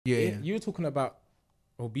Yeah. You were talking about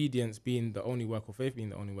obedience being the only work or faith being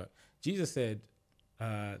the only work. Jesus said,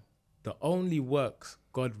 the only works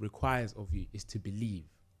God requires of you is to believe.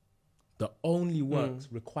 The only works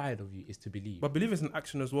required of you is to believe. But believing is an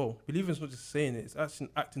action as well. Believing is not just saying it; it's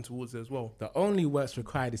acting towards it as well. The only works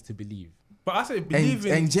required is to believe. But I say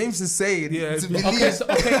believing, and James is saying, to believe.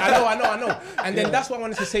 Okay, I know. And then that's why I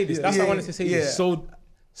wanted to say this. That's why I wanted to say this.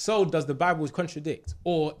 So does the Bible contradict,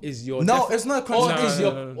 or is your it's not a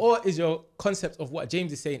contradiction. Or is your concept of what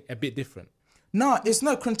James is saying a bit different? No, it's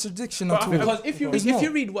not a contradiction at all. Because if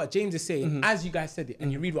you read what James is saying, as you guys said it,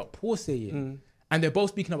 and you read what Paul's saying, and they're both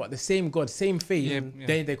speaking about the same God, same faith,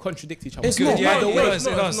 they contradict each other. It's not. By the way,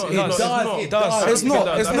 It does. It's not.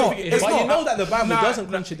 But you know that the Bible doesn't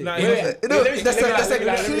contradict.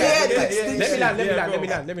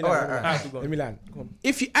 Let me land.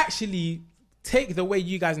 If you actually take the way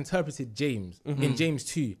you guys interpreted James in James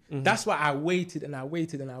 2, that's why I waited.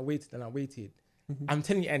 I'm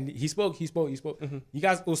telling you, and he spoke. You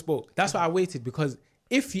guys all spoke. That's why I waited, because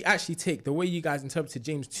if you actually take the way you guys interpreted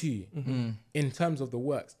James 2 in terms of the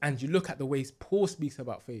works, and you look at the ways Paul speaks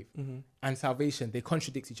about faith and salvation, they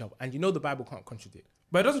contradict each other. And you know the Bible can't contradict.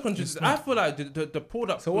 But it doesn't contradict. I feel like the Paul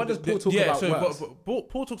that... So what does Paul talk about works?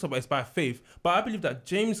 Paul talks about it's by faith, but I believe that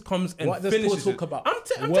James comes and what does finishes Paul talk about? I'm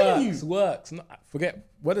telling you. Works. Forget.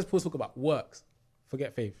 What does Paul talk about? Works.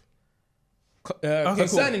 Forget faith.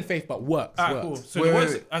 Concerning faith, but works. Cool. So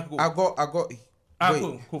wait. I got.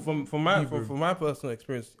 Cool. From my personal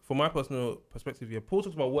experience, from my personal perspective here, Paul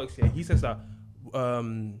talks about works here. He says that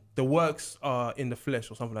the works are in the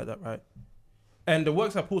flesh or something like that, right? And the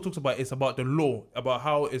works that Paul talks about is about the law, about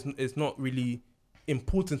how it's not really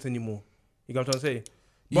important anymore. You get what I'm trying to say?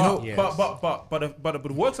 But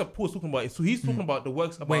the works that Paul's talking about, so he's talking about the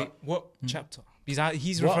works about... Wait, what chapter?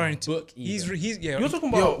 He's referring to... book? You're talking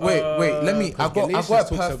about... wait, let me... I got talks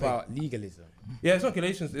perfect. about legalism. Yeah, it's not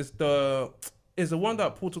Galatians, it's the one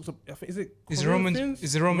that Paul talks about. I think, is it Romans?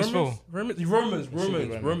 Is it Romans 4? Romans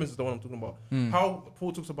is the one I'm talking about. How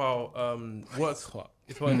Paul talks about works.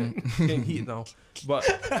 It's fine. It's getting heated now. But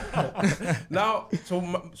now, so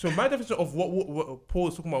my definition of what Paul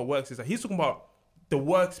is talking about works is that he's talking about the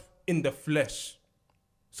works in the flesh.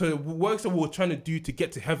 So the works that we're trying to do to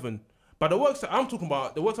get to heaven. But the works I'm talking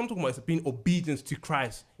about is being obedience to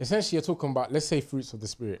Christ. Essentially, you're talking about, let's say, fruits of the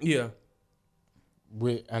Spirit. Yeah.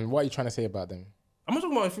 And what are you trying to say about them? I'm not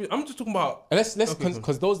talking about fruit. I'm just talking about...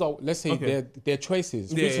 Because those are, let's say, they're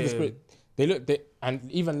choices. Fruits of the Spirit.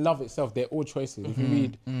 And even love itself, they're all choices. If you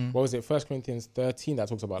read, what was it, 1 Corinthians 13 that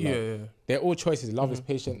talks about love. Yeah. They're all choices. Love is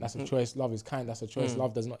patient, that's a choice. Love is kind, that's a choice.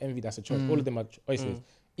 Love does not envy, that's a choice. All of them are choices.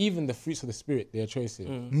 Even the fruits of the Spirit, they are choices.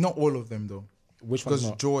 Not all of them, though. Which one's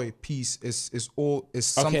not? Because joy, peace is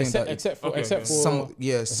something except for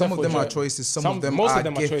some of them are choices. Most of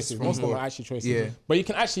them are choices. Most of them are actually choices. Yeah. But you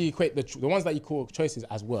can actually equate the ones that you call choices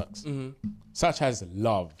as works, such as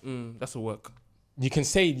love. That's a work. You can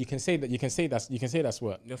say that's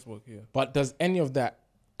work. That's work. Yeah. But does any of that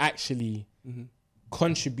actually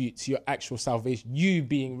contribute to your actual salvation? You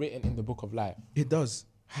being written in the book of life. It does.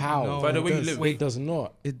 How? No, by the way you live. It does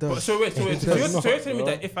not. It does. But so you're telling me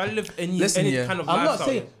that if I live any kind of lifestyle... I'm not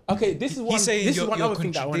saying... Okay, this is one other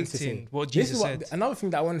thing that I wanted to say. What Jesus said. Another thing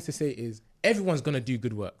that I wanted to say is everyone's going to do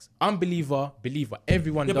good works. Unbeliever, believer,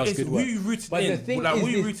 everyone does good works. Who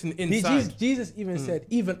you rooting inside? Jesus even said,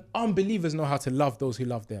 even unbelievers know how to love those who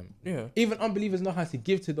love them. Yeah. Even unbelievers know how to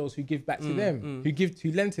give to those who give back to them,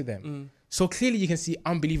 who lend to them. So clearly you can see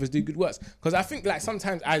unbelievers do good works. Because I think like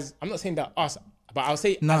sometimes I'm not saying that us... But I'll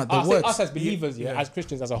say, us as believers, as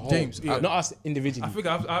Christians as a whole, not us individually. I think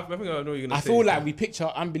I know what you're going to say. I feel like we picture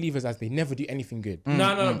unbelievers as they never do anything good.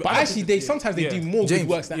 No. But actually, sometimes they do more good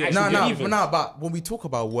works than actually believers. No, but when we talk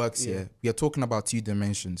about works here, we are talking about two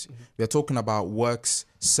dimensions. We are talking about works,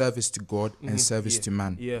 service to God, and service to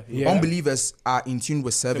man. Unbelievers are in tune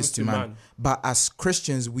with service to man. But as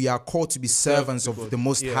Christians, we are called to be servants of the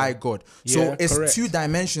Most High God. So it's two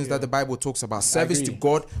dimensions that the Bible talks about. Service to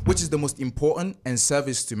God, which is the most important, and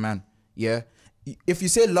service to man. Yeah. If you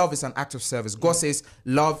say love is an act of service, God says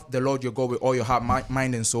love the Lord your God with all your heart,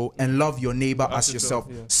 mind and soul, and love your neighbor as yourself.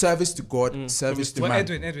 Service to God, service to man.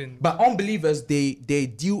 Edwin. But unbelievers, they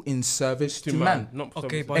deal in service to man.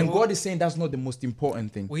 But God is saying that's not the most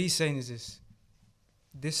important thing. What he's saying is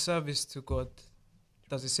this service to God,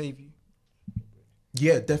 does it save you?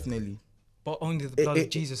 Yeah, definitely. But only the blood of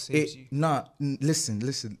Jesus saves you. Nah, listen.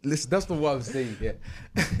 That's not what I'm saying. Yeah,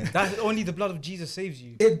 that only the blood of Jesus saves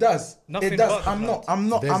you. It does. Nothing. It does. I'm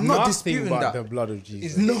not disputing that. The blood of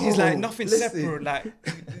Jesus. It's like nothing separate. Like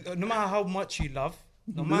no matter how much you love,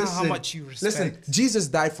 No matter how much you respect. Listen, Jesus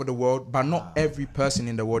died for the world, but not every person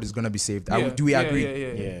in the world is going to be saved. Do we agree?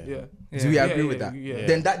 Yeah. Do we agree with that? Yeah.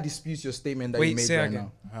 Then that disputes your statement that you made right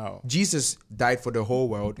now. How? Jesus died for the whole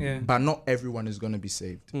world, but not everyone is going to be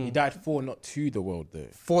saved. He died for, not to the world, though.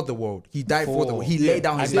 For the world. He died for the world. He laid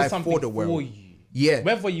down his life for the world. For you. Yeah.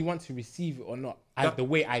 Whether you want to receive it or not, the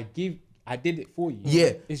way I did it for you.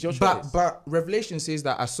 Yeah. It's your choice. But Revelation says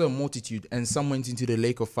that I saw a multitude and some went into the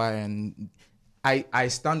lake of fire, and I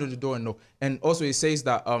stand at the door and know. And also it says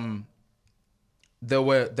that there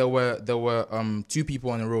were two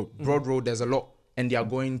people on the road. Broad road, there's a lot, and they are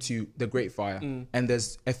going to the great fire. And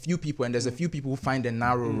there's a few people, and there's a few people who find the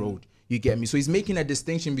narrow road. You get me? So he's making a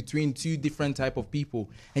distinction between two different type of people.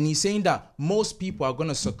 And he's saying that most people are going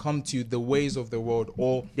to succumb to the ways of the world,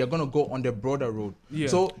 or they're going to go on the broader road. Yeah.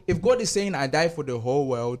 So if God is saying, I die for the whole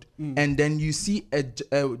world, and then you see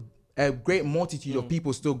a great multitude of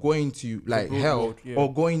people still going to like hell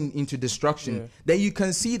or going into destruction, then you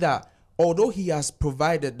can see that although he has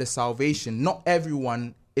provided the salvation, not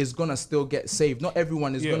everyone is going to still get saved. Not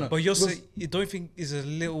everyone is going to... But you don't think it's a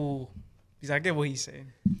little... Because I get what he's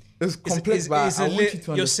saying. It's complex, but I want you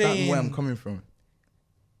to understand where I'm coming from.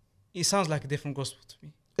 It sounds like a different gospel to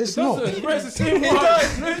me. It's not. It's the same one.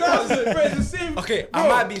 It does. It's the same. Okay, I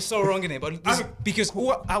might be so wrong in it, but because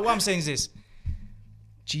what I'm saying is this: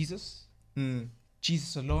 Jesus,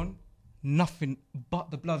 Jesus alone, nothing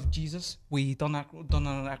but the blood of Jesus, we done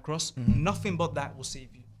on that cross, nothing but that will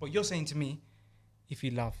save you. But you're saying to me, if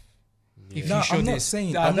you love. If you show I'm this, not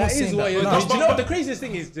saying I'm that not is saying what that. you're No, doing. Do you know what the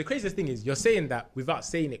craziest thing is? You're saying that without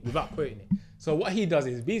saying it, without quoting it. So what he does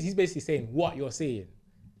is he's basically saying what you're saying,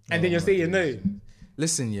 and then you're saying no.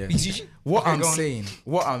 Listen, what I'm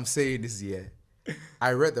saying is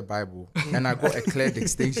I read the Bible and I got a clear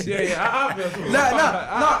distinction. I have.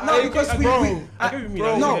 No, because I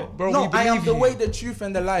am the way, the truth,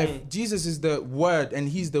 and the life. Mm. Jesus is the word, and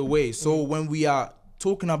he's the way. So when we are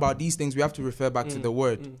talking about these things, we have to refer back to the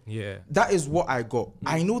word. Yeah, that is what I got.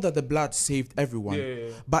 I know that the blood saved everyone,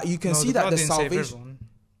 but you can see that the salvation.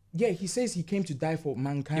 Yeah, he says he came to die for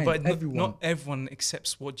mankind. But everyone. Not everyone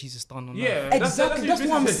accepts what Jesus done on earth. Exactly. That's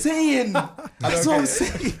what I'm saying. That's what I'm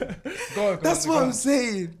saying. That's what I'm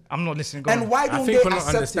saying. I'm not listening. And why don't they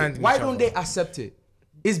accept it? Why don't they accept it?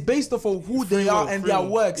 It's based off of who they are and their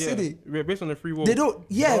works, isn't it? We're based on the free will. They don't.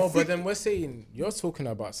 Yeah. No, but then we're saying you're talking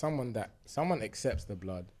about someone accepts the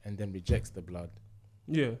blood and then rejects the blood.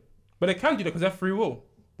 Yeah, but they can do that because they're free will.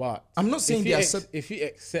 But I'm not saying if you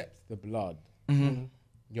accept the blood,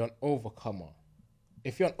 you're an overcomer.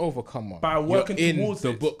 If you're an overcomer, by working you're in towards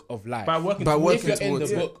the book of life. If you're in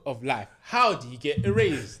the book of life, how do you get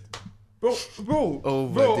erased? Bro.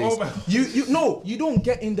 You don't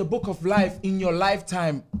get in the book of life in your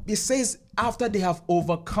lifetime. It says after they have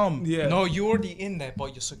overcome. Yeah. No, you're already in there,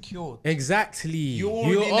 but you're secured. Exactly. You're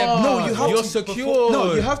secured.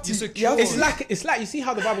 No, you have to. It's like you see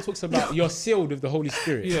how the Bible talks about you're sealed with the Holy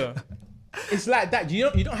Spirit. Yeah. It's like that.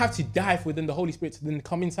 You don't have to die within the Holy Spirit to then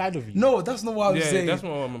come inside of you. No, that's not what I'm saying. That's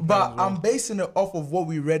what I'm but I'm basing it off of what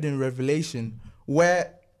we read in Revelation,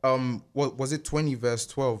 where what was it, 20 verse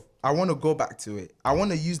 12. I want to go back to it. I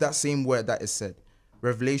want to use that same word that is said.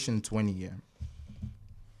 Revelation 20, yeah.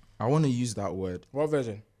 I want to use that word. What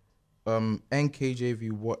version?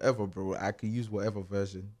 NKJV, whatever, bro. I could use whatever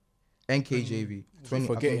version. NKJV. 20.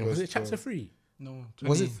 Forgetting. Was it chapter 3? No. 20.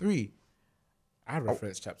 Was it 3? I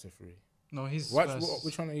referenced chapter 3. No,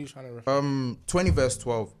 which one are you trying to refer? 20 verse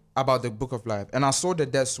 12. About the book of life. And I saw the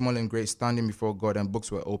dead, small and great, standing before God, and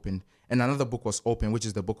books were opened. And another book was opened, which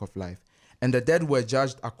is the book of life. And the dead were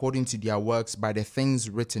judged according to their works by the things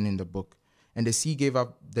written in the book. And the sea gave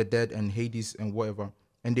up the dead and Hades and whatever.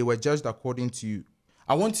 And they were judged according to...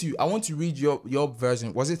 I want to read your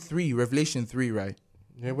version. Was it 3? Revelation 3, right?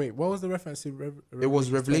 Yeah, wait. What was the reference to it was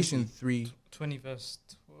Revelation 3. 20 verse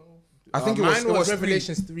 12. I think it was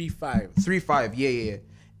Revelation 3:5. 3:5, yeah.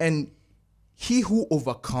 And he who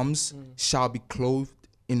overcomes shall be clothed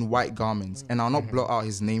in white garments, and I'll not blot out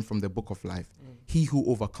his name from the book of life. He who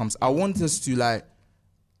overcomes. I want us to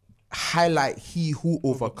highlight he who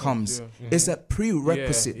overcomes. It's a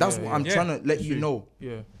prerequisite. That's what I'm trying to let you know.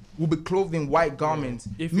 Yeah. Will be clothed in white garments,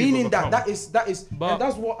 meaning that is and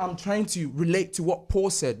that's what I'm trying to relate to what Paul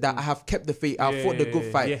said, that I have kept the faith, I fought the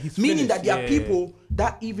good fight. Meaning that there are people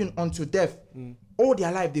that even unto death, all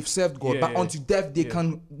their life they've served God, but unto death they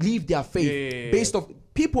can leave their faith based off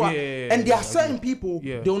people and there are certain people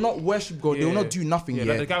they will not worship God, they will not do nothing.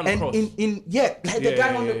 Like the guy on the cross. The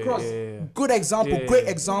guy on the cross. Good example, great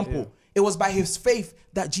example. It was by his faith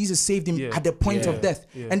that Jesus saved him at the point of death.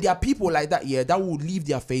 And there are people like that, that will leave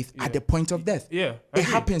their faith at the point of death. It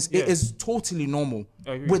happens. It is totally normal.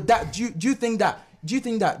 With that, do you think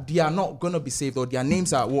that they are not gonna be saved, or their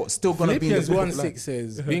names are still gonna be in the book? Philippians 1:6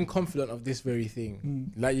 says, being confident of this very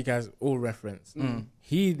thing, like you guys all reference,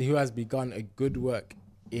 he who has begun a good work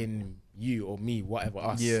in you or me, whatever,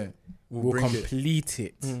 us, will complete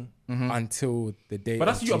it until the day. But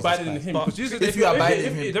that's you abiding in him. Because Jesus, if you abide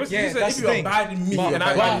in him, if you abide in me and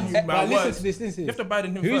I abide in you, my words, listen to this. You have to abide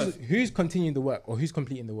in him first. Who's continuing the work, or who's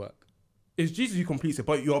completing the work? It's Jesus who completes it,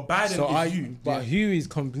 but your abiding is you. But who is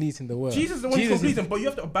completing the work? Jesus is the one completing, but you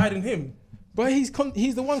have to abide in him. But he's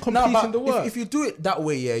the one completing the work. If you do it that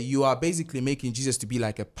way, you are basically making Jesus to be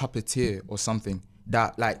like a puppeteer or something.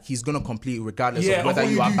 That like he's gonna complete regardless of whether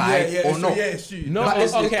you abide or not. No, but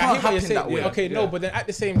it can't happen that way. Okay, no, but then at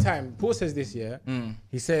the same time, Paul says this.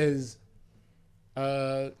 He says,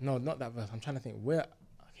 no, not that verse. I'm trying to think where.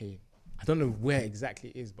 Okay, I don't know where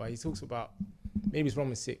exactly it is, but he talks about maybe it's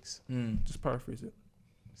Romans 6. Just paraphrase it.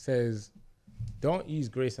 Says, don't use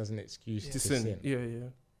grace as an excuse to sin. Yeah.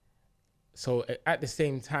 So at the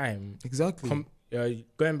same time, exactly.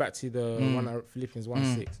 Going back to the one Philippians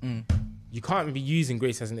 1:6. You can't be using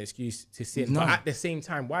grace as an excuse to sin. No. But at the same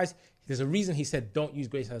time, there's a reason he said don't use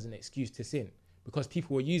grace as an excuse to sin. Because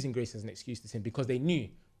people were using grace as an excuse to sin because they knew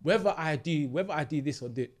whether I do this or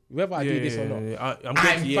not, I'm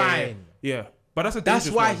fine. Yeah. But that's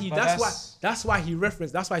why he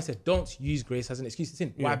referenced, that's why he said don't use grace as an excuse to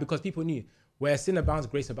sin. Why? Because people knew where sin abounds,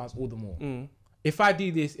 grace abounds all the more. If I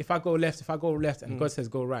do this, if I go left and God says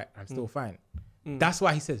go right, I'm still fine. That's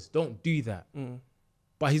why he says don't do that.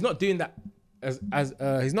 But he's not doing that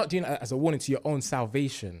he's not doing that as a warning to your own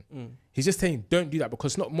salvation. He's just saying don't do that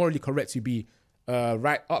because it's not morally correct to be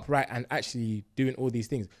upright and actually doing all these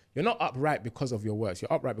things. You're not upright because of your works.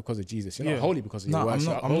 You're upright because of Jesus. You're not holy because of your works.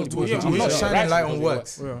 I'm not shining light on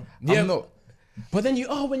works. I'm not. But then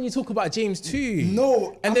when you talk about James 2.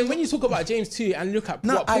 No. And then when you talk about James 2 and look at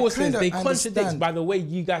what Paul says, they contradict by the way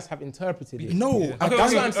you guys have interpreted it. No.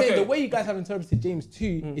 That's what I'm saying. The way you guys have interpreted James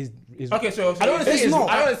 2 is okay, so I don't want to say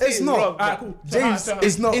it's not. Cool. James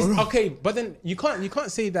is not wrong. Okay, but then you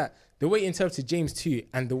can't say that the way you interpreted James 2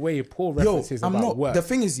 and the way Paul references about work. The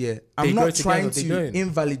thing is, I'm not trying to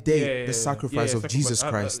invalidate the sacrifice of Jesus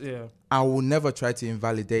Christ. I will never try to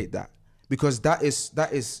invalidate that because that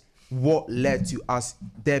is what led to us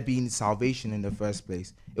there being salvation in the first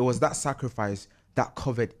place. It was that sacrifice that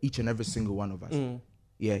covered each and every single one of us.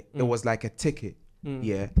 It was like a ticket.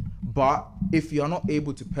 But if you're not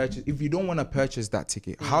able to purchase, if you don't want to purchase that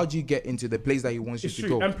ticket, how do you get into the place that he wants you to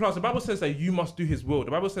go? And plus, the Bible says that you must do his will.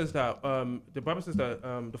 The Bible says that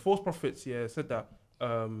the false prophets said that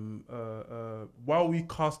while we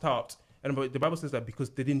cast out. And the Bible says that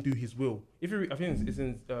because they didn't do his will. If you read, I think it's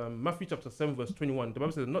in Matthew chapter 7 verse 21. The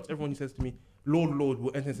Bible says, not everyone who says to me, Lord, Lord,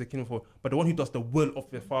 will enter into the kingdom but the one who does the will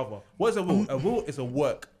of their Father. What is a will? A will is a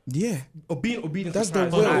work. Being obedient. That's the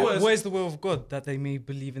will. Where's the will of God? That they may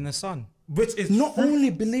believe in the Son. Which is not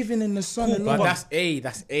only believing in the Son alone. But that's A. I'm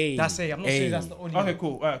not saying that's the only. Okay,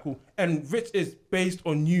 cool. All right, cool. And rich is based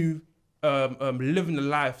on you living the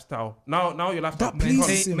lifestyle. Now your lifestyle.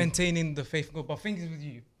 Maintaining the faith of God. But thing is with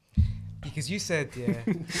you. Because you said,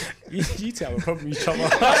 you two have a problem with each other.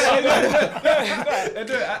 I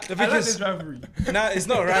like this rivalry. No, it's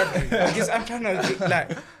not rivalry. Because I'm trying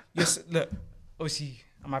to, look, obviously,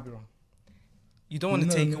 I might be wrong. You don't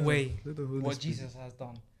want to take away what Jesus has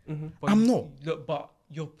done. But I'm not. Look, but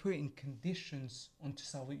you're putting conditions onto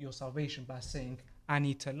your salvation by saying, I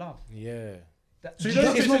need to love. Yeah. So you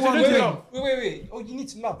don't love. Wait. Oh, you need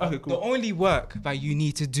to love. Okay, cool. The only work that you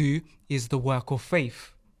need to do is the work of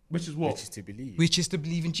faith. Which is what? Which is to believe. Which is to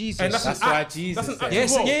believe in Jesus. And that's why Jesus said,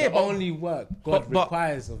 the only work God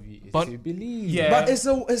requires of you is to believe. Yeah. But it's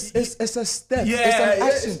a step. Yeah, it's an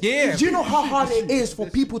action. Yeah. Do you know how hard it is for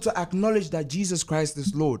people to acknowledge that Jesus Christ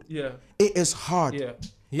is Lord? Yeah. It is hard. Yeah.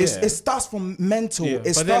 It starts from mental. Yeah.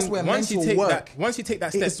 It starts where mental work. Once you take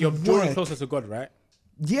that step, you're drawing closer to God, right?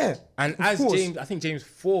 Yeah. And as James, I think James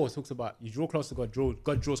 4 talks about, you draw closer to God,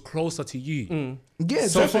 God draws closer to you. Yeah.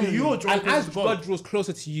 So you're drawing and as God draws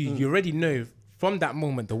closer to you, you already know from that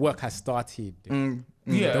moment the work has started.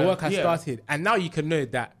 Yeah. The work has started. And now you can know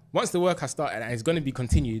that once the work has started and it's going to be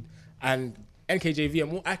continued, and NKJV, a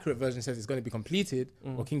more accurate version, says it's going to be completed,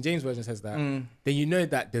 or King James version says that, then you know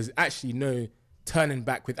that there's actually no turning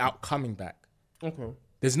back without coming back. Okay.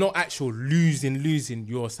 There's no actual losing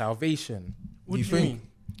your salvation. What do you mean?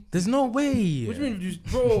 There's no way. What do you mean,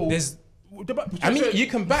 bro? I mean, you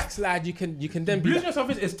can backslide. You can then losing your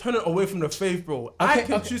salvation is turning away from the faith, bro. I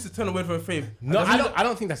can choose to turn away from the faith. No, I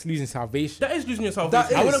don't think that's losing salvation. That is losing your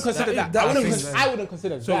salvation. I wouldn't consider that. I wouldn't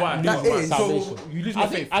consider that. So why? That is salvation. So you lose your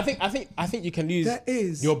faith. I think you can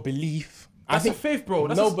lose your belief. That's a faith, bro.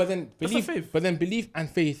 But then belief and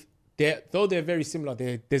faith, though they're very similar,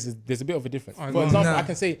 there's a bit of a difference. For example,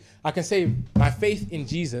 I can say my faith in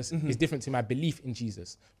Jesus is different to my belief in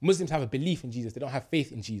Jesus. Muslims have a belief in Jesus; they don't have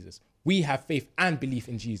faith in Jesus. We have faith and belief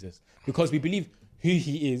in Jesus because we believe who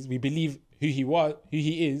He is, we believe who He was, who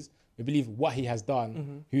He is, we believe what He has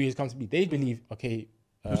done, who He has come to be. They believe, okay,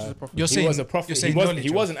 he was a prophet. He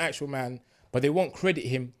was an actual man, but they won't credit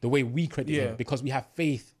Him the way we credit Him because we have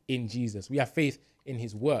faith in Jesus. We have faith in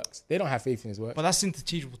His works. They don't have faith in His works. But that's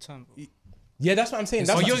interchangeable term. Yeah, that's what I'm saying.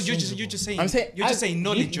 You're just saying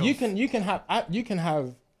knowledge. You can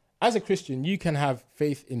have as a Christian, you can have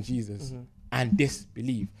faith in Jesus and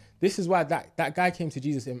disbelieve. This is why that guy came to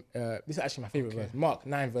Jesus in this is actually my favorite verse, Mark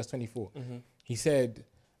 9 verse 24. He said,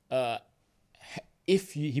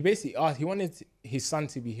 he basically asked, he wanted his son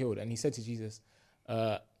to be healed, and he said to Jesus,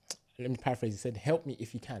 let me paraphrase, he said, help me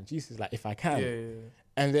if you can. Jesus is like, if I can.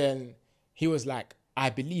 And then he was like,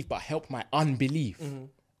 I believe, but help my unbelief.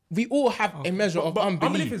 We all have a measure of unbelief.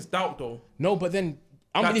 Unbelief is doubt, though. No, but then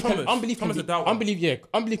unbelief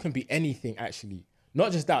can be anything, actually.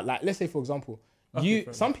 Not just doubt. Like, let's say, for example,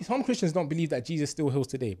 some Christians don't believe that Jesus still heals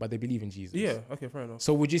today, but they believe in Jesus. Yeah, okay, fair enough.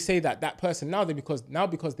 So would you say that person,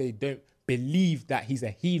 because they don't believe that He's a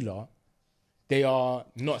healer, they are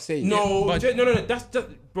not saved? No, that's just,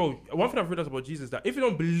 bro, one thing I've realized about Jesus is that if you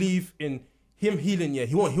don't believe in Him healing,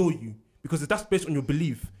 He won't heal you. Because that's based on your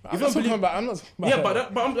belief. I'm not talking about I'm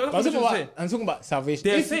talking about salvation.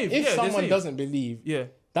 If someone doesn't believe,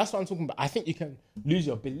 that's what I'm talking about. I think you can lose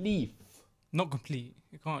your belief. Not complete.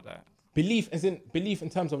 You can't that. Belief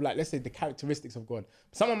in terms of, like, let's say the characteristics of God.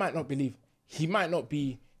 Someone might not believe.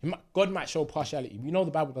 God might show partiality. We know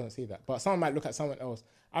the Bible doesn't say that. But someone might look at someone else.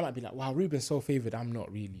 I might be like, wow, Ruben's so favored. I'm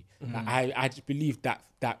not really. Like, I just believe that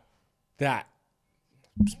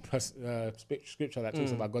scripture that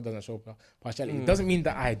talks about God doesn't show partiality. It doesn't mean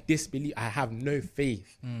that I disbelieve. I have no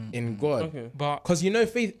faith in God. Okay. But because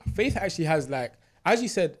faith actually has, like, as you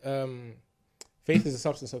said, faith is the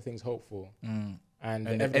substance of things hoped for, and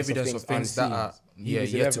the evidence of things that are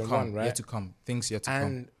yet to come. Right? Yet to come. Things yet to come.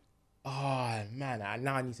 And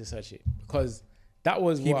now I need to search it, because that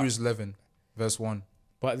was Hebrews 11 verse 1.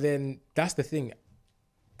 But then that's the thing.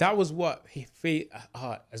 That was what faith,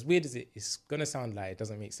 as weird as it's going to sound like, it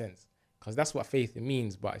doesn't make sense. Because that's what faith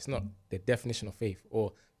means, but it's not the definition of faith.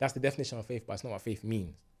 Or that's the definition of faith, but it's not what faith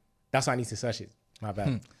means. That's why I need to search it. My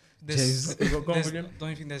bad. Don't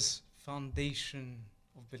you think there's foundation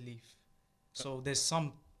of belief? So there's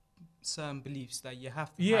some certain beliefs that you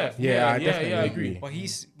have to have. I definitely agree. But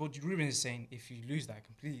what Ruben is saying, if you lose that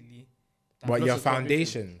completely... But your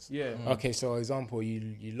foundations. Yeah. Okay, so example,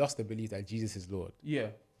 you lost the belief that Jesus is Lord. Yeah.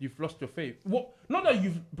 You've lost your faith. What? Not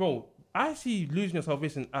that bro, I see losing your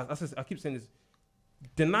salvation as I keep saying this,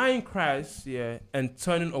 denying Christ, and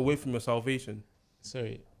turning away from your salvation.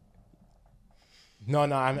 Sorry. No,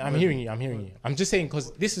 I'm hearing you. I'm just saying,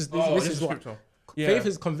 because this is what faith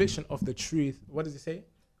is conviction of the truth. What does it say?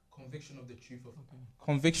 Conviction of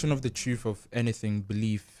the truth of anything,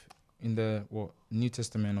 belief. In the New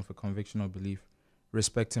Testament of a conviction of belief,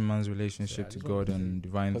 respecting man's relationship to God and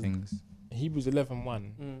divine things. Hebrews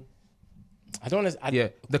 11:1. I don't.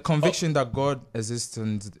 The conviction that God exists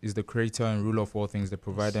and is the creator and ruler of all things, the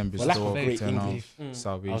provider and bestower of eternal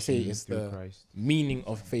salvation. I'll say it's the Christ. Meaning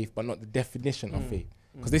of faith, but not the definition of faith.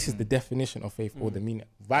 Because this is the definition of faith or the meaning.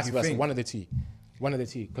 Vice versa, one of the two.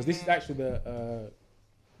 Because this is actually the.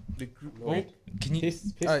 Can you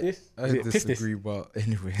I disagree, but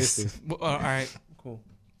anyway. All right, cool.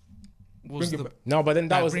 No, but then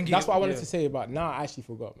that's what I wanted to say about. Now I actually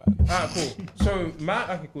forgot, man. Alright, cool. So my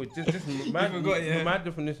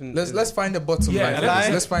definition. Let's find the bottom line.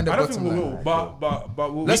 Let's find the bottom line.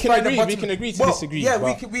 But we can agree to disagree. Yeah,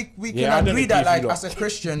 we can agree that, like, as a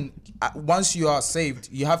Christian, once you are saved,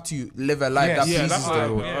 you have to live a life that pleases the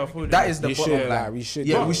Lord. That is the bottom line.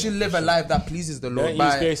 We should live a life that pleases the Lord. Don't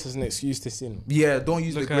use grace as an excuse to sin. Yeah, don't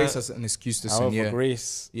use the grace as an excuse to sin. Yeah,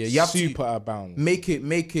 grace. Yeah, you have super to abound. Make it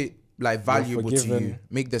like valuable to you.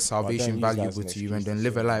 Make the salvation valuable to you, and then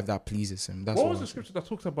live a life that pleases Him. That's what was the scripture that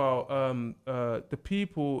talks about the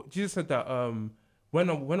people? Jesus said that when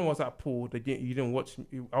I was at Paul, you didn't watch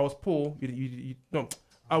me. I was Paul.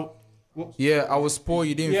 Yeah, I was poor.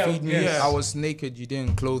 You didn't feed me. I was naked. You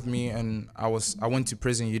didn't clothe me, and I went to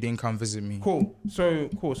prison. You didn't come visit me. Cool. So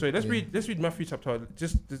let's read Matthew chapter.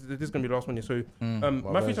 This is gonna be the last one here. So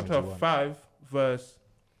Matthew chapter 5 verse.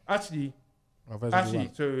 Actually,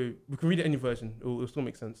 so we can read it any version. It'll still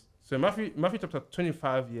make sense. So Matthew chapter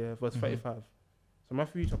 25, verse 35. So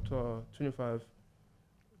Matthew chapter 25.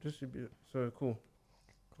 This should be so cool.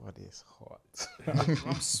 God, it's hot.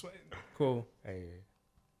 I'm sweating. Cool. Hey.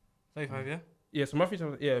 35, yeah? Yeah, so Matthew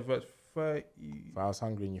chapter, verse 30. If I was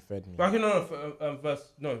hungry and you fed me. Verse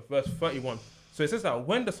 31. So it says that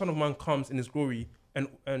when the Son of Man comes in his glory and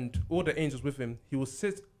all the angels with him, he will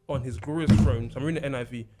sit on his glorious throne. So I'm reading the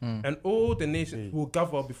NIV. And all the nations will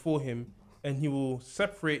gather before him, and he will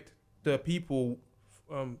separate the people,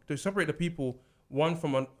 one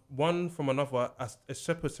from another, as a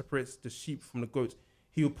shepherd separates the sheep from the goats.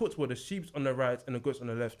 He will put the sheep on the right and the goats on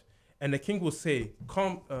the left. And the king will say,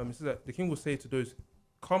 "Come." It says that the king will say to those,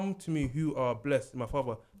 "Come to me, who are blessed, my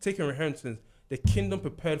Father. Take your inheritance, the kingdom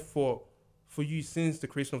prepared for you since the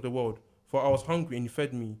creation of the world. For I was hungry and you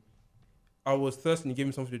fed me. I was thirsty and you gave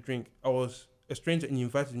me something to drink. I was a stranger and you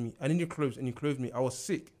invited me. I needed clothes and you clothed me. I was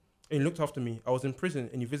sick and you looked after me. I was in prison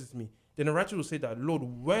and you visited me." Then the righteous will say that, "Lord,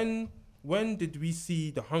 when did we see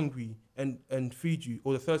the hungry and feed you,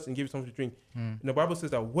 or the thirsty and give you something to drink?" And the Bible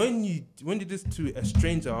says that when did this to a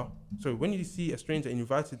stranger? So when you see a stranger and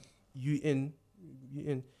invited you in,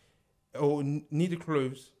 or needed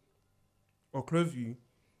clothes, or clothe you,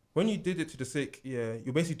 when you did it to the sick,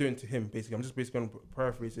 you're basically doing it to him. Basically, I'm just basically going to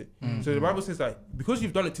paraphrase it. So the Bible says that because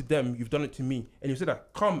you've done it to them, you've done it to me, and you said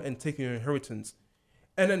that, "Come and take your inheritance."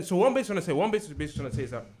 And then, so one base trying to say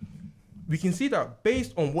is that we can see that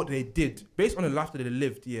based on what they did, based on the life that they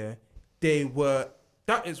lived,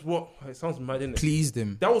 that is what, it sounds mad, isn't it? Pleased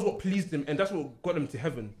him. That was what pleased them, and that's what got them to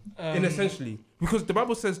heaven, in essentially. Because the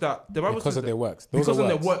Bible says that... Because of their works. Those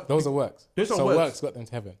are works. Those are works. So works got them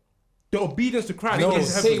to heaven. The obedience to Christ. No,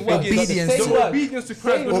 say works. Obedience. The obedience to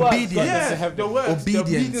Christ. Obedience. The works. Obedience. The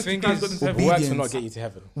obedience to Christ got them to heaven. Works will not get you to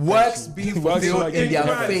heaven. Works being fulfilled in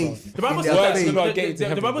their faith. The Bible says that. will not get you to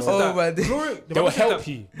heaven. The Bible says that. They will help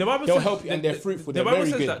you. They'll help you and they're fruitful. They're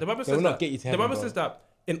very good. The Bible says that. They will not get you to heaven. The Bible says that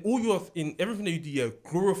in everything that you do,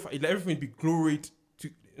 glorify. Let everything be gloried to.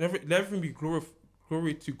 Let everything be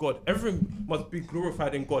glory to God. Everything must be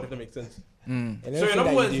glorified in God, if that makes sense. So in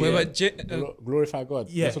other words, glorify God.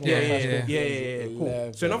 Yeah. Cool.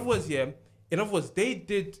 So in other words, they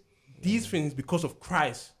did these things because of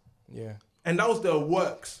Christ. Yeah. And that was their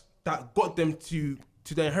works that got them to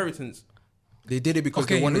their inheritance. They did it because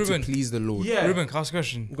they wanted to please the Lord. Yeah. Ruben, can I ask a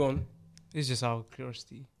question? Go on. This is just out of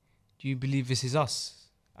curiosity. Do you believe this is us?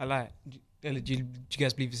 Do you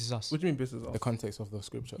guys believe this is us? What do you mean this is us? The context of the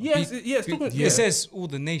scripture. Yes. It says all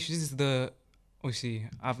the nations. This is the... Obviously,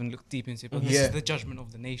 I haven't looked deep into it, but this is the judgment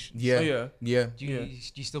of the nations. Yeah. Do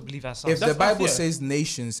you still believe that's us? If the Bible says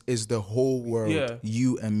nations is the whole world,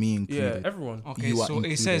 you and me included. Yeah, everyone. Okay, so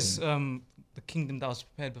it says the kingdom that was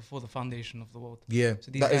prepared before the foundation of the world. Yeah, so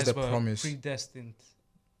these that guys is the were promise. Predestined,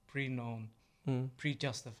 pre-known,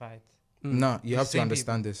 pre-justified. No, you have to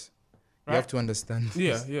understand this. Right? You have to understand.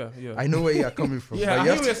 Yeah. I know where you're coming from. Yeah, I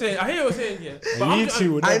hear what you're saying. Yeah, but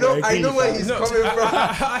I know where he's coming from.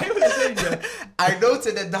 I hear what you're saying. Yeah. I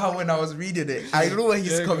noted it down when I was reading it. I know where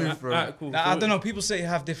he's coming from. Cool. I don't know. People say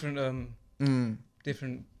have different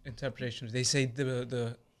interpretations. They say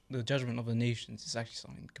the judgment of the nations is actually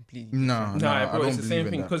something completely different. No, bro, it's the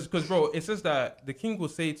same thing. Because, bro, it says that the king will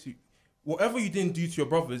say to whatever you didn't do to your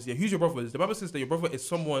brothers. Yeah, who's your brothers? The Bible says that your brother is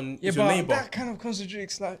someone. Is your neighbor. That kind of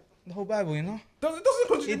contradicts like the whole Bible, you know. It doesn't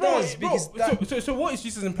contradict. It does because so what is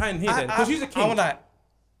Jesus implying here then? Because who's a king?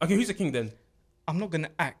 Okay, who's a king then? I'm not gonna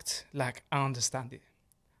act like I understand it,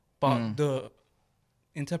 but the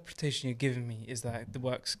interpretation you're giving me is that the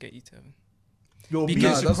works get you to heaven. Your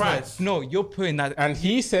obedience to Christ. No, you're putting that. And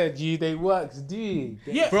he said, they works, dude.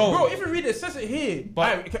 Yeah, bro. If you read it, it says it here.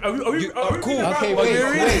 But are we cool? Okay, wait.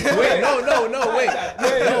 No, wait.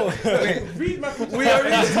 Read Matthew. We are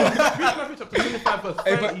reading Matthew chapter 25 verse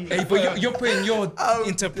 30. But you're putting your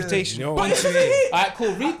interpretation. But it says it here. Alright,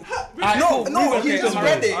 cool. Read. No, he just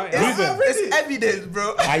read it. It's evidence,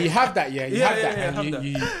 bro. You have that, yeah. You have that, and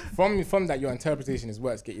you from that your interpretation is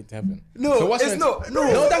works get you to heaven. No, it's not.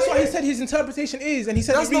 No, that's what he said. His interpretation is, and he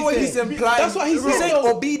said that's not what he's implying. That's what he said. He said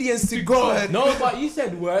obedience to God. No, but you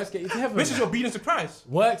said works get you to heaven. Which is obedience to Christ.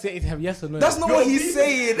 Works get you to heaven, yes or no? That's not what he's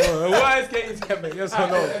saying. Works get you to heaven, yes or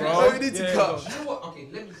no, bro? We need to cut. You know what? Okay,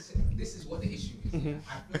 let me say, this is what the issue is. I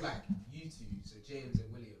feel like you two, so James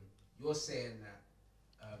and William, you're saying that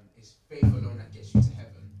it's faith alone that gets you to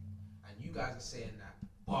heaven, and you guys are saying that,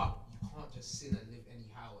 but you can't just sin and live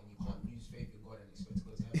anyhow, and you can't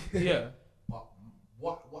Yeah. But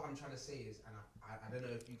what I'm trying to say is, and I don't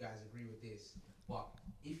know if you guys agree with this, but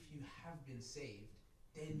if you have been saved,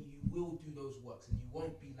 then you will do those works, and you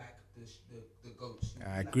won't be like the goats.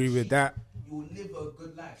 I agree with that. You will live a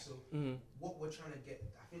good life. So what we're trying to get,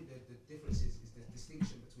 I think the difference is the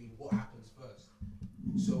distinction between what happens first.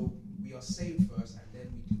 So we are saved first, and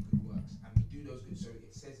then we do good works, and we do those good. So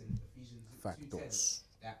it says in Ephesians 2:10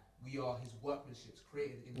 that we are His workmanship,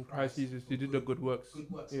 created in Christ Jesus. You did the good works. Good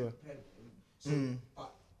works. Yeah. So,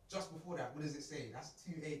 but just before that, what does it say? That's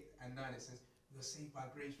 2:8 and 9. It says we are saved by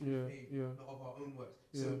grace through faith, not of our own works.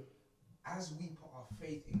 So as we put our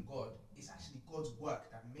faith in God, it's actually God's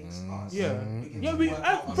work that makes us.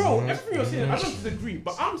 Bro, everything you're saying, I don't disagree,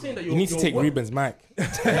 but I'm saying that you need to take Ruben's mic.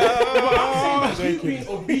 I'm saying that you being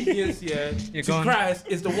obedience, to Christ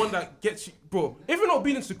is the one that gets you, bro. If you're not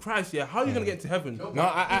obedient to Christ, how are you gonna get into heaven?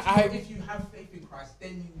 If you have faith in Christ,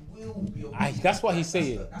 then you will be obedient. That's what he's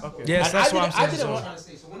saying. Yes, that's what I'm saying. That's what I'm trying to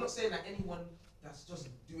say. So we're not saying that anyone that's just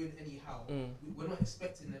doing anyhow. We're not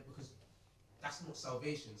expecting it, because that's not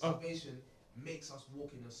salvation. Salvation makes us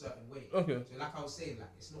walk in a certain way. Okay. So like I was saying,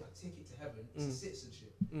 like it's not a ticket to heaven, it's a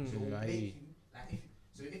citizenship. So it will make you like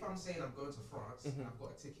if I'm saying I'm going to France and I've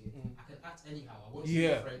got a ticket, I can act anyhow. I won't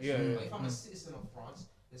speak French. But if I'm a citizen of France,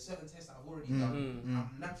 there's certain tests that I've already done. I'm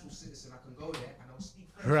a natural citizen. I can go there and I'll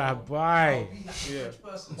speak French. Rabbi. I'll be like a French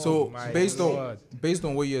person. So based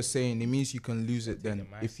on what you're saying, it means you can lose it then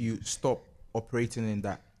if you stop operating in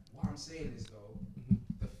that. What I'm saying is though,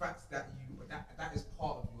 the fact that that is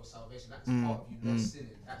part of your salvation. That is part of you not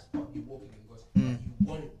sinning. That's part of you walking in God's. But you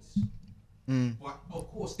won't. But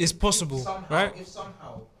of course, it's possible, right? If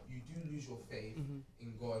somehow you do lose your faith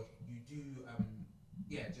in God, you do,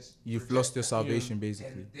 just you've lost your salvation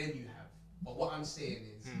basically. Then you have. But what I'm saying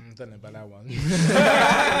is, don't know about that one.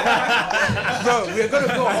 Bro, we're gonna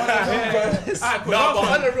go on and on. No,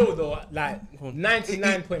 but on the real though, like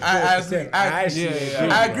 99.4%.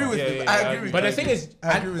 I agree with you. I agree with you. But the thing is,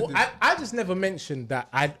 I just never mentioned that.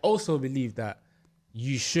 I also believe that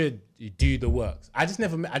you should do the works. I just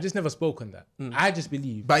never spoke on that. I just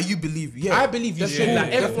believe. But you believe, I believe you should.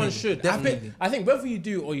 Like everyone should. Definitely. I think whether you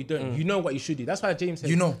do or you don't, you know what you should do. That's why James said.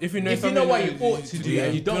 You know, if you know what you ought to do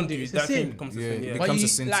and you don't do, it's a sin. It becomes a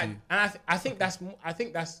sin to you. And I think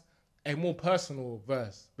that's a more personal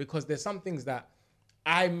verse, because there's some things that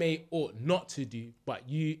I may ought not to do, but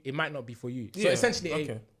it might not be for you. So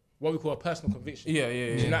essentially, what we call a personal conviction. Do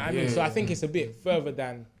you know what I mean? So I think it's a bit further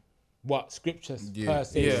than what scripture per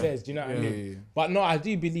se says. Do you know what I mean? But no, I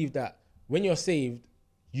do believe that when you're saved,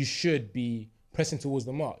 you should be pressing towards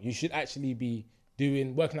the mark. You should actually be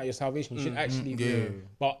working out your salvation. You should actually do.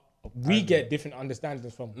 But we get different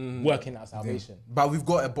understandings from working out salvation. But we've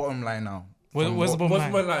got a bottom line now. What's the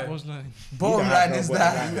bottom line? Bottom line is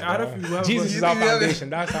that I don't think Jesus is our foundation.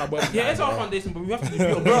 That's our bottom line. It's our foundation, but we have to be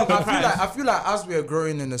bro, I feel like as we are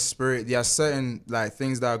growing in the spirit, there are certain like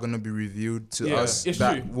things that are going to be revealed to us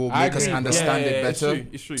that will make us understand it better.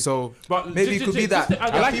 It's true. So but maybe it could be that there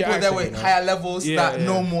are people that were higher levels that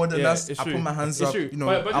know more than us. I put my hands up. You know,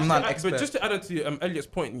 I'm not an expert. But just to add to Elliot's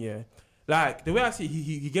point, like the way I see it,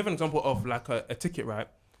 he gave an example of like a ticket, right?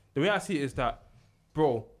 The way I see it is that,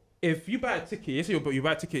 bro, if you buy a ticket, you say you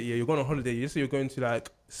buy a ticket, you're going on holiday, you say you're going to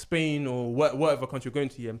like Spain or whatever country you're going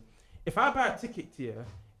to, if I buy a ticket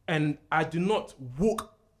and I do not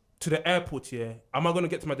walk to the airport, am I going to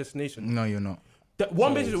get to my destination? No, you're not.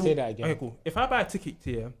 Say that again. Okay, cool. If I buy a ticket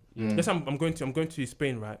let's say I'm going to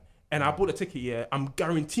Spain, right? And I bought a ticket, I'm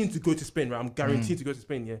guaranteed to go to Spain, right? I'm guaranteed to go to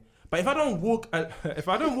Spain, But if I don't walk a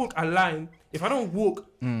line, if I don't walk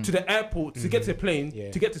to the airport to get to the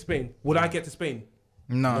plane to get to Spain, would I get to Spain?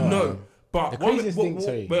 No. But what I'm trying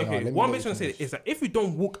to say is that if you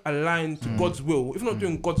don't walk a line to God's will, if you're not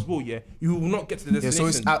doing God's will, you will not get to the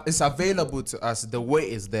destination. So it's available to us. The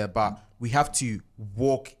way is there, but we have to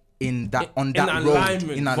walk in that road,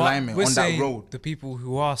 in alignment on that road. The people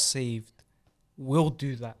who are saved will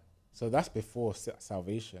do that. So that's before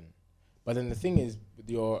salvation. But then the thing is,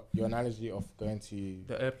 your analogy of going to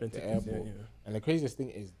the airport, and the craziest thing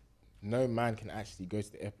is, no man can actually go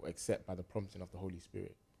to the airport except by the prompting of the Holy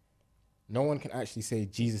Spirit. No one can actually say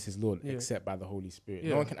Jesus is Lord except by the Holy Spirit.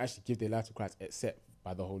 No one can actually give their life to Christ except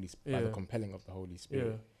by the Holy Spirit, by the compelling of the Holy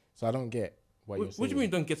Spirit. So I don't get what you're saying. What do you mean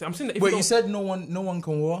you don't get it? I'm saying that. Wait, you said no one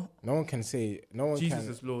can what? No one can say Jesus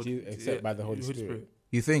is Lord except by the Holy Spirit.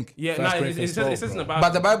 You think? Yeah, it says in the Bible.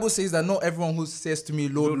 But the Bible says that not everyone who says to me,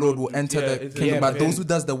 Lord, Lord, will enter the kingdom, but those who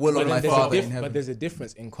does the will of my Father in heaven. But there's a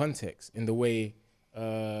difference in context, in the way,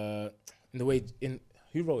 who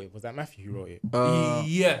wrote it? Was that Matthew who wrote it?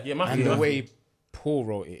 Matthew. And the way Paul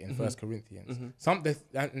wrote it in First Corinthians.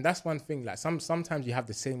 And that's one thing. Like sometimes you have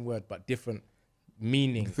the same word but different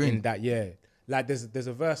meaning in that. Yeah, like there's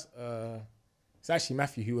a verse. It's actually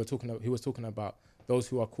Matthew who was talking about those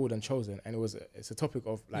who are called and chosen, and it's a topic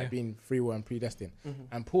of like being free will and predestined.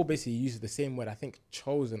 And Paul basically uses the same word, I think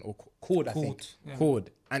chosen or called. Called.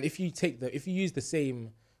 And if you use the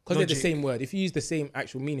same, because they're the same word, if you use the same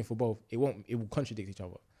actual meaning for both, it will contradict each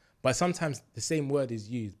other. But sometimes the same word is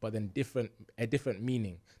used, but then a different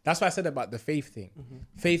meaning. That's why I said about the faith thing.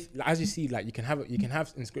 Faith, as you see, like you can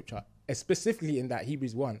have in scripture, specifically in that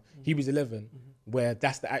Hebrews 1, Hebrews 11, where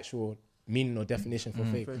that's the actual meaning or definition for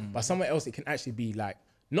faith. But somewhere else, it can actually be like,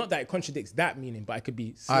 not that it contradicts that meaning, but it could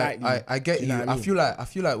be slightly. I get you. I mean? I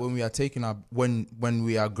feel like when we are taking when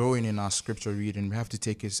we are growing in our scripture reading, we have to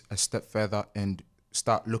take it a step further and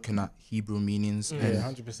start looking at Hebrew meanings and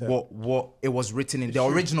 100%. what it was written in the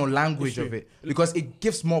original language of it, because it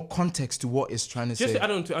gives more context to what it's trying to say. Just to add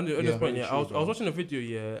on to this point, I was watching a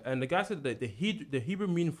video, and the guy said that the Hebrew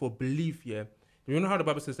meaning for belief, you know how the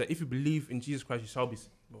Bible says that if you believe in Jesus Christ, you shall be.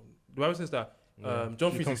 The Bible says that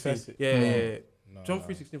John 3:16. John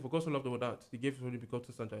 3:16. For God so loved the world that He gave His only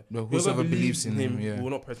begotten Son. Whoever believes in Him will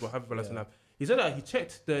not perish but have everlasting life. He said that he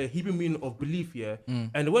checked the Hebrew meaning of belief,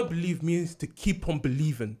 and the word believe means to keep on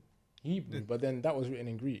believing. Hebrew, but then that was written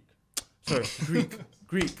in Greek. Sorry,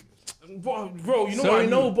 Greek. Bro, you know Sorry, what I mean?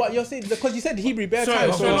 No, but you're saying because you said Hebrew bare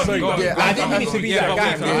Sorry, time. Sorry. I didn't mean it to be that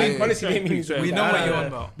guy. Honestly, I didn't mean it to be We know what you're on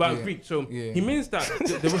about. But Greek, so he means that.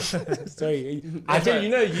 Sorry, you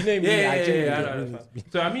know me.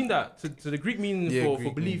 So I mean that. So the Greek meaning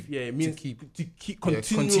for belief, it means to keep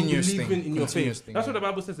continue believing in your faith. That's what the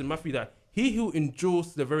Bible says in Matthew, that he who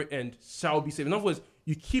endures to the very end shall be saved. In other words,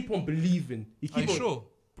 you keep on believing. Are you sure?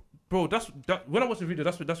 Bro, when I watched the video,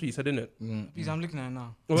 that's what you said, innit? Because I'm looking at it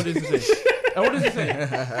now. What does it say? And what does it say? No, what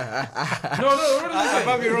does it say? I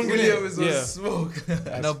might be wrong with it. Yeah. Smoke.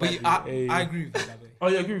 No, but I agree with you, by the way. Oh,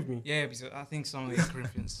 you agree with me? Yeah, because I think some of the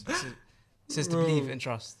Corinthians says to believe and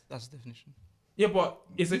trust. That's the definition. Yeah, but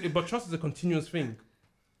trust is a continuous thing.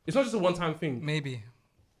 It's not just a one-time thing. Maybe.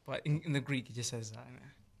 But in the Greek, it just says that.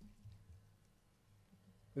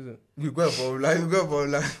 Is it? We go about life.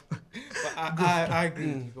 But I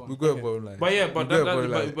agree. We go about life. But yeah, we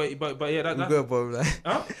go about life.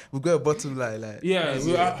 Huh? We got a bottom line, like. Yeah,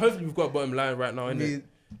 hopefully we've got a bottom line right now, innit?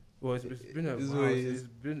 Well, it's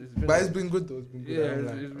been But it's been good though. It's been good.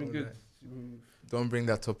 Yeah, it's been good. Don't bring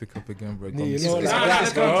that topic up again, bro. It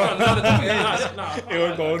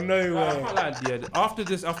won't go nowhere. After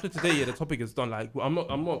today, the topic is done. Like,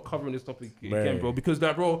 I'm not covering this topic again, bro, because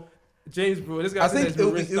that, bro. James, bro, this guy. I think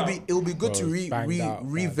it'll be good to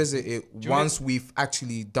revisit it once we've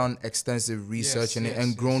actually done extensive research in it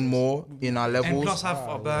and grown more in our levels, and plus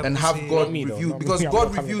have God review, because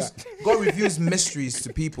God reviews mysteries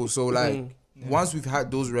to people. So like once we've had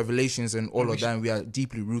those revelations and all of that, we are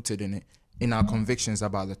deeply rooted in it, in our convictions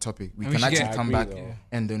about the topic. We can actually come back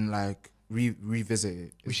and then like revisit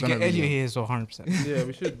it. We should get Elliot here, so 100%. Yeah,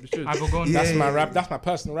 we should. That's my rap. That's my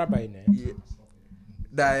personal rabbi in there. Yeah.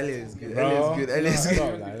 Nah, Elliot's good. Elliot's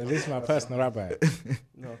good. This is my personal rabbi.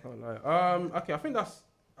 No, I can't lie. Okay, I think that's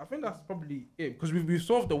probably it, because we've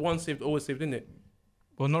solved the one saved, always saved, innit?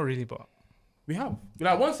 Well, not really, but we have.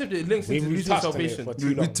 Like one saved, it links into losing salvation.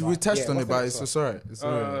 We touched on it, but it's alright. It's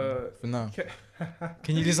alright for now.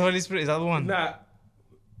 Can you lose the Holy Spirit? Is that the one? Nah.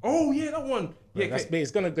 Oh yeah, that one. Yeah,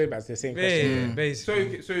 it's gonna go back to the same question.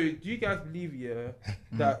 Basically. So do you guys believe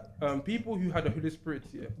that people who had the Holy Spirit,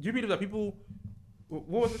 do you believe that people?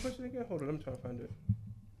 What was the question again? Hold on, let me try to find it.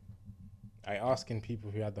 I asking people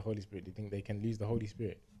who had the Holy Spirit, do you think they can lose the Holy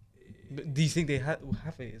Spirit? But do you think they have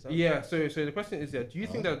it? Yeah, so the question is, do you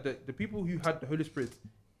think that the people who had the Holy Spirit,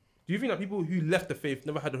 do you think that people who left the faith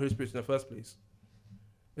never had the Holy Spirit in the first place?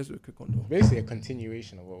 Let's do a quick one though. Basically a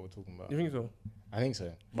continuation of what we're talking about. You think so? I think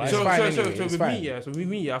so. But So with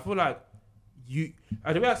me, I feel like the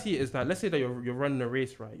way I see it is that, let's say that you're running a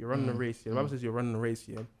race, right? You're running a race, The Bible says you're running a race,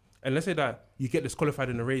 And let's say that you get disqualified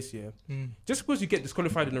in a race, Just because you get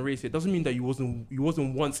disqualified in a race, it doesn't mean that you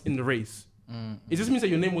wasn't once in the race. It just means that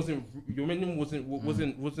your name wasn't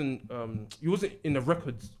in the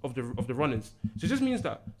records of the runners. So it just means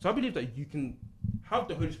that. So I believe that you can have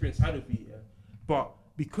the Holy Spirit inside of you, but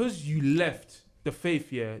because you left the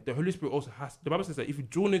faith, the Holy Spirit also has. The Bible says that if you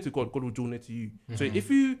draw near to God, God will draw near to you. So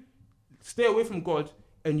if you stay away from God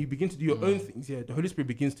and you begin to do your own things, the Holy Spirit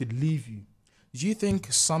begins to leave you. Do you think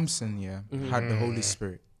Samson, had the Holy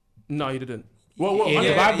Spirit? No, he didn't.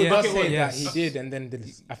 The Bible does say that he did, and then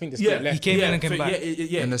I think the Spirit left. He came in and came back.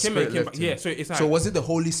 And the Spirit left him. Yeah, so it's like, so was it the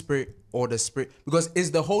Holy Spirit or the Spirit? Because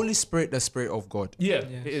is the Holy Spirit the Spirit of God? Yeah,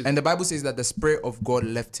 it is. And the Bible says that the Spirit of God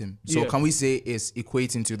left him. So can we say it's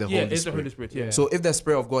equating to the Holy Spirit? Yeah, it's the Holy Spirit. Yeah. So if the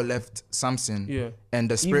Spirit of God left Samson, and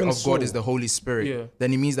the Spirit of God is the Holy Spirit,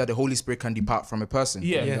 then it means that the Holy Spirit can depart from a person.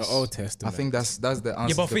 Yeah, in the Old Testament. I think that's the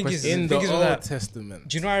answer to the question. In the Old Testament.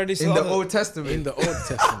 Do you know how it relates? In the Old Testament. In the Old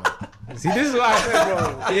Testament. See, this is what I said,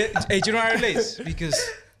 bro. Hey, do you know how it relates? Because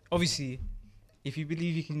obviously, if you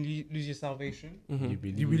believe you can lose your salvation, you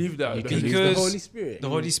believe that because the Holy Spirit. The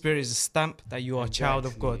Holy Spirit is a stamp that you are a child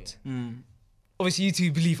of God. Obviously, you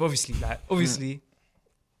two believe. Obviously,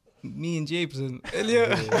 me and James and Elliot.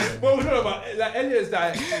 What we're talking about? Like Elliot is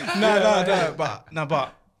like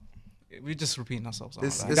but we're just repeating ourselves.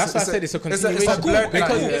 That's why I said it's a continuation.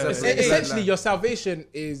 Because essentially, your salvation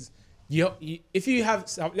is. If you have,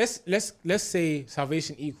 let's say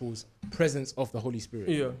salvation equals presence of the Holy Spirit.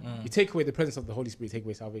 Yeah. You take away the presence of the Holy Spirit, take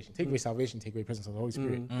away salvation. Take away salvation, take away presence of the Holy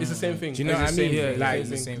Spirit. It's the same thing. Do you know what I mean? Yeah, like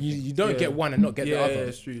you don't get one and not get the other. Yeah,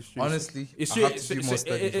 it's true. Honestly, it's I have to do more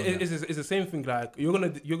studies on that. It's the same thing. Like you're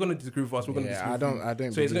gonna disagree with us. We're gonna disagree. I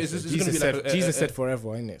don't. So it's gonna be like Jesus said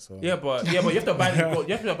forever, isn't it? So yeah, but you have to abide in God.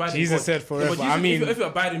 You have to abide in God. Jesus said forever. I mean, if you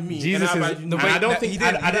abide in me, Jesus and I abide in you.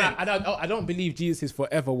 I don't believe Jesus'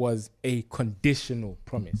 forever was a conditional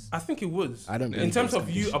promise. I think it was. I don't. In terms of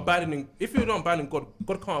you abiding in, if you don't abide in God,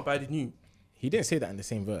 God can't abide in you. He didn't say that in the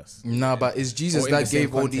same verse. Nah, but it's Jesus that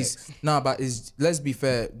gave all these. Nah, but let's be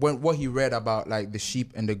fair. When what he read about like the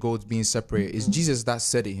sheep and the goats being separated, it's Jesus that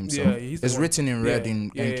said it himself. Yeah, it's written in red in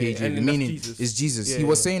NKJV, meaning it's Jesus. He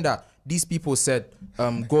was saying that these people said,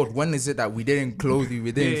 God, when is it that we didn't clothe you,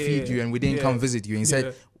 we didn't feed you, and we didn't come visit you? And he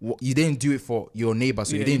said, you didn't do it for your neighbor,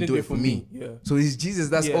 so you didn't do it for me. So it's Jesus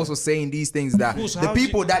that's also saying these things, that the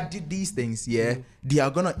people that did these things, they are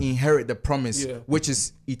gonna inherit the promise, which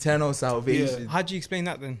is eternal salvation. How do you explain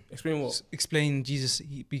that then? Explain what? Explain Jesus,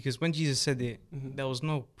 because when Jesus said it, there was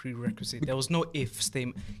no prerequisite, there was no if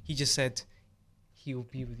statement. He just said, he will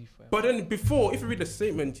be with you forever. But then before, if you read the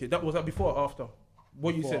statement here, that was that before or after?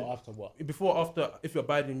 What before you said? After what? Before or after, if you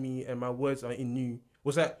abide in me and my words are in you.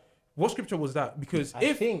 Was that, what scripture was that? Because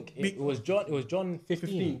I think it was John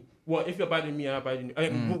 15. Well, if you abide in me and I abide in you.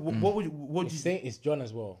 What would you say? It's John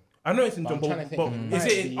as well. I know it's in John, but is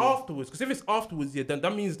it afterwards? Because if it's afterwards, then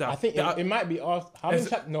that means that... I think it might be after. How many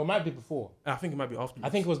chapters? No, it might be before. I think it might be afterwards. I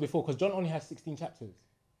think it was before, because John only has 16 chapters.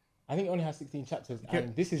 I think it only has 16 chapters.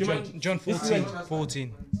 And this is John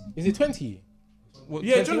 14. Is it 20? Well,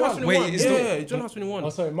 yeah, John has 21. John has 21. Oh,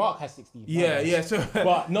 sorry, Mark has 16. Yeah. So,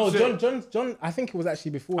 but no, John. I think it was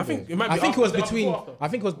actually before. I think it might be. I think it was between. I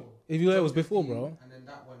think it was. If you know, it was before, bro. And then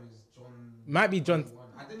that one is John. Might be John.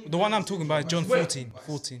 The one I'm talking about is John 14.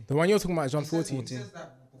 The one you're talking about is John 14. He says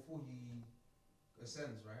that before he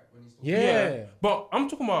ascends, right? When he's talking Yeah. But I'm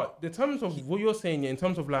talking about the terms of what you're saying in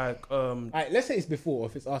terms of like. Alright, let's say it's before or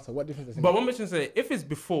if it's after. What difference does it make? But one mention say if it's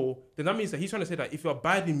before, then that means that he's trying to say that if you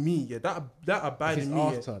abide in me, that abide in me.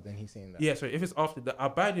 If it's after, then he's saying that. Yeah, so if it's after, that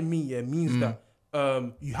abide in me, means that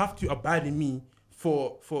you have to abide in me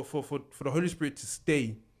for the Holy Spirit to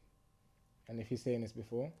stay. And if he's saying this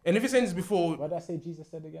before? And if he's saying this before... What did I say Jesus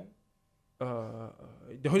said again?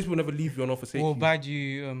 The Holy Spirit will never leave you or not forsake you. Will abide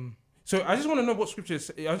you... So I just want to know what scripture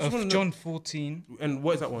is. I just want to know, John 14. And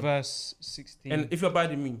what is that one? Verse 16. And if you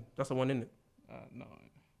abide in me, that's the one, isn't it? No.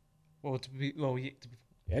 Well,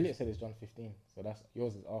 Elliot said it's John 15, so that's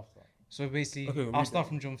yours is after. So basically, I'll start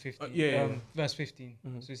from John 15. Verse 15.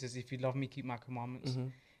 So it says, if you love me, keep my commandments.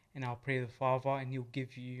 And I'll pray the Father, and he'll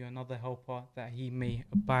give you another helper, that he may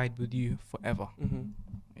abide with you forever.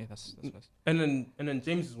 Yeah, that's best. And then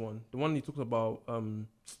James's one, the one he talks about.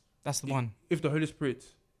 That's the one. If the Holy Spirit,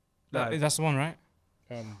 that's the one, right?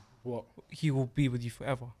 What? He will be with you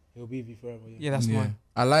forever. He'll be with you forever. Yeah, that's the one.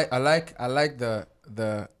 I like the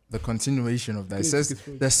continuation of that. It says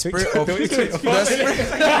the spirit of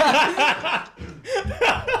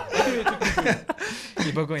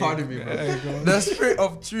Pardon me, bro. The Spirit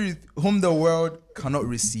of truth, whom the world cannot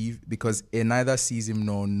receive, because it neither sees him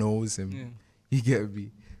nor knows him. Yeah. You get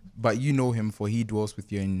me? But you know him, for he dwells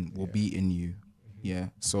with you and will be in you. Yeah.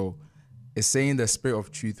 So it's saying the Spirit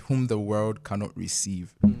of truth, whom the world cannot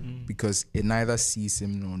receive, because it neither sees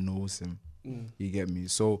him nor knows him. You get me?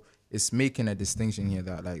 So it's making a distinction here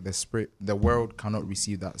that like the world cannot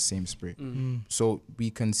receive that same Spirit. So we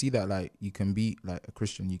can see that like you can be like a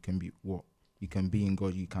Christian, you can be what? You can be in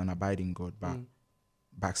God, you can abide in God, but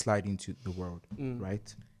backslide into the world,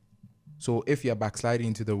 right? So if you're backsliding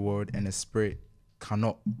into the world and the Spirit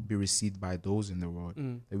cannot be received by those in the world,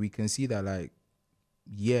 then we can see that like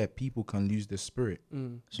yeah, people can lose the Spirit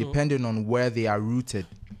depending on where they are rooted,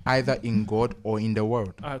 either in God or in the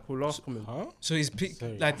world. Alright, cool. Last comment. So it's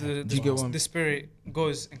like the Spirit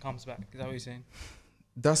goes and comes back. Is that what you're saying?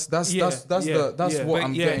 That's what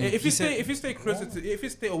I'm getting. If you stay closer to, if you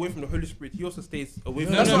stay away from the Holy Spirit, he also stays away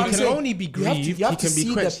from. No, he can only be grieved. He can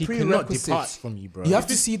be quenched. He cannot depart from you, bro. You have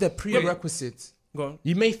to see the prerequisites. Go on.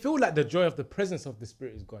 You may feel like the joy of the presence of the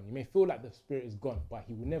Spirit is gone. You may feel like the Spirit is gone, but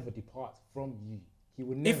he will never depart from you. He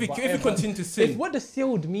will never. If you continue to sin, what does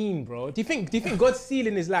sealed mean, bro? Do you think God's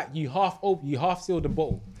sealing is like you half seal the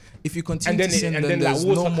bottle? If you continue to sin, then there's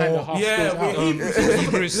water no more. kind of half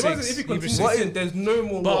Hebrews 6. If you continue to sin, there's no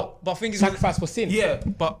more. But thing is, sacrifice for sin. Yeah,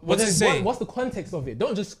 but what does it say? What's the context of it?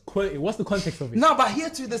 Don't just quote it. What's the context of it? No, but here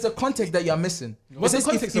too, there's a context that you're missing. What's the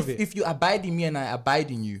context of it? If you abide in me and I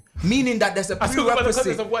abide in you, meaning that there's a prerequisite. About the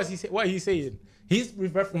context of what he's saying. He's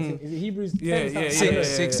referencing. Is it Hebrews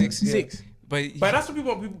 10? 6. But that's what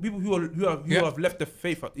people who have left the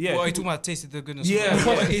faith. Yeah. Well, are you talking about tasted the goodness? Yeah.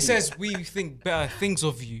 It says we think better things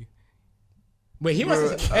of you. Wait,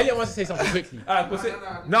 Elliot wants to say something quickly.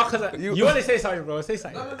 No, because you want to say something, bro. Say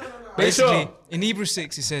something. No. Basically, in Hebrews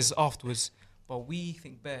 6, it says afterwards, but we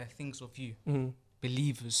think better things of you,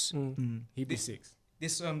 believers. Hebrews 6.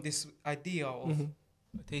 This idea of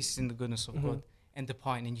tasting the goodness of God and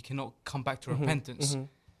departing, and you cannot come back to repentance.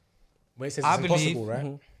 Where it says it's impossible,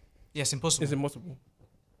 right? Yes, impossible. It's impossible.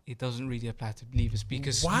 It doesn't really apply to believers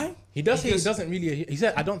because why? He does say it doesn't really. He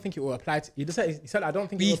said, "I don't think it will apply to." He said, "I don't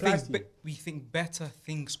think it will apply to you." We think better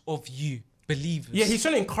things of you, believers. Yeah, he's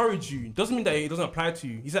trying to encourage you. Doesn't mean that it doesn't apply to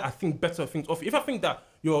you. He said, "I think better things of you." If I think that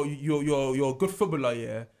you're a good footballer,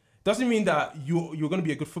 yeah, doesn't mean that you're gonna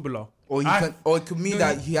be a good footballer. Or it could mean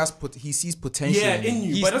that he sees potential. Yeah, in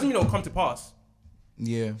you, but it doesn't mean it'll come to pass.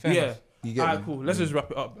 Yeah. Yeah. Alright, cool. Let's just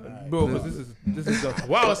wrap it up, bro. Because this is just.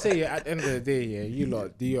 What I'll say, at the end of the day, you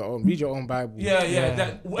lot do your own, read your own Bible.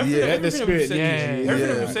 Let the Spirit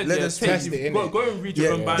everything we've said. Let us test it. Go and read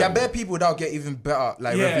your own Bible. There are better people that'll get even better,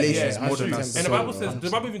 like revelations more than us. And the Bible says, the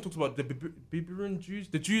Bible even talks about the Berean Jews,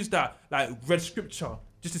 the Jews that like read scripture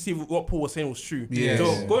just to see what Paul was saying was true. Yeah.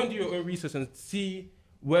 So go and do your own research and see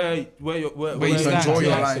where you can draw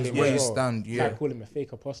your lines, where you stand. Yeah. I call him a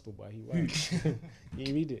fake apostle, but he won't.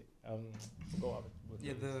 You read it.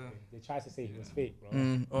 They tried to say he was fake, bro.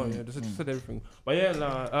 Oh yeah, they said everything. But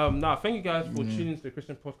yeah, thank you guys for tuning into the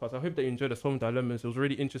Christian podcast. I hope that you enjoyed the Solemn Dilemmas. It was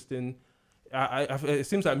really interesting. It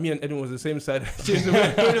seems like me and Edwin was the same side.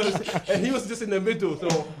 And he was just in the middle. So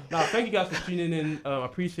thank you guys for tuning in. I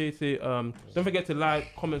appreciate it. Don't forget to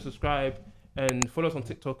like, comment, subscribe, and follow us on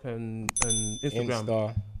TikTok and Instagram.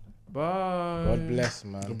 Insta. Bye. God bless,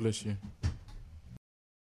 man. God bless you.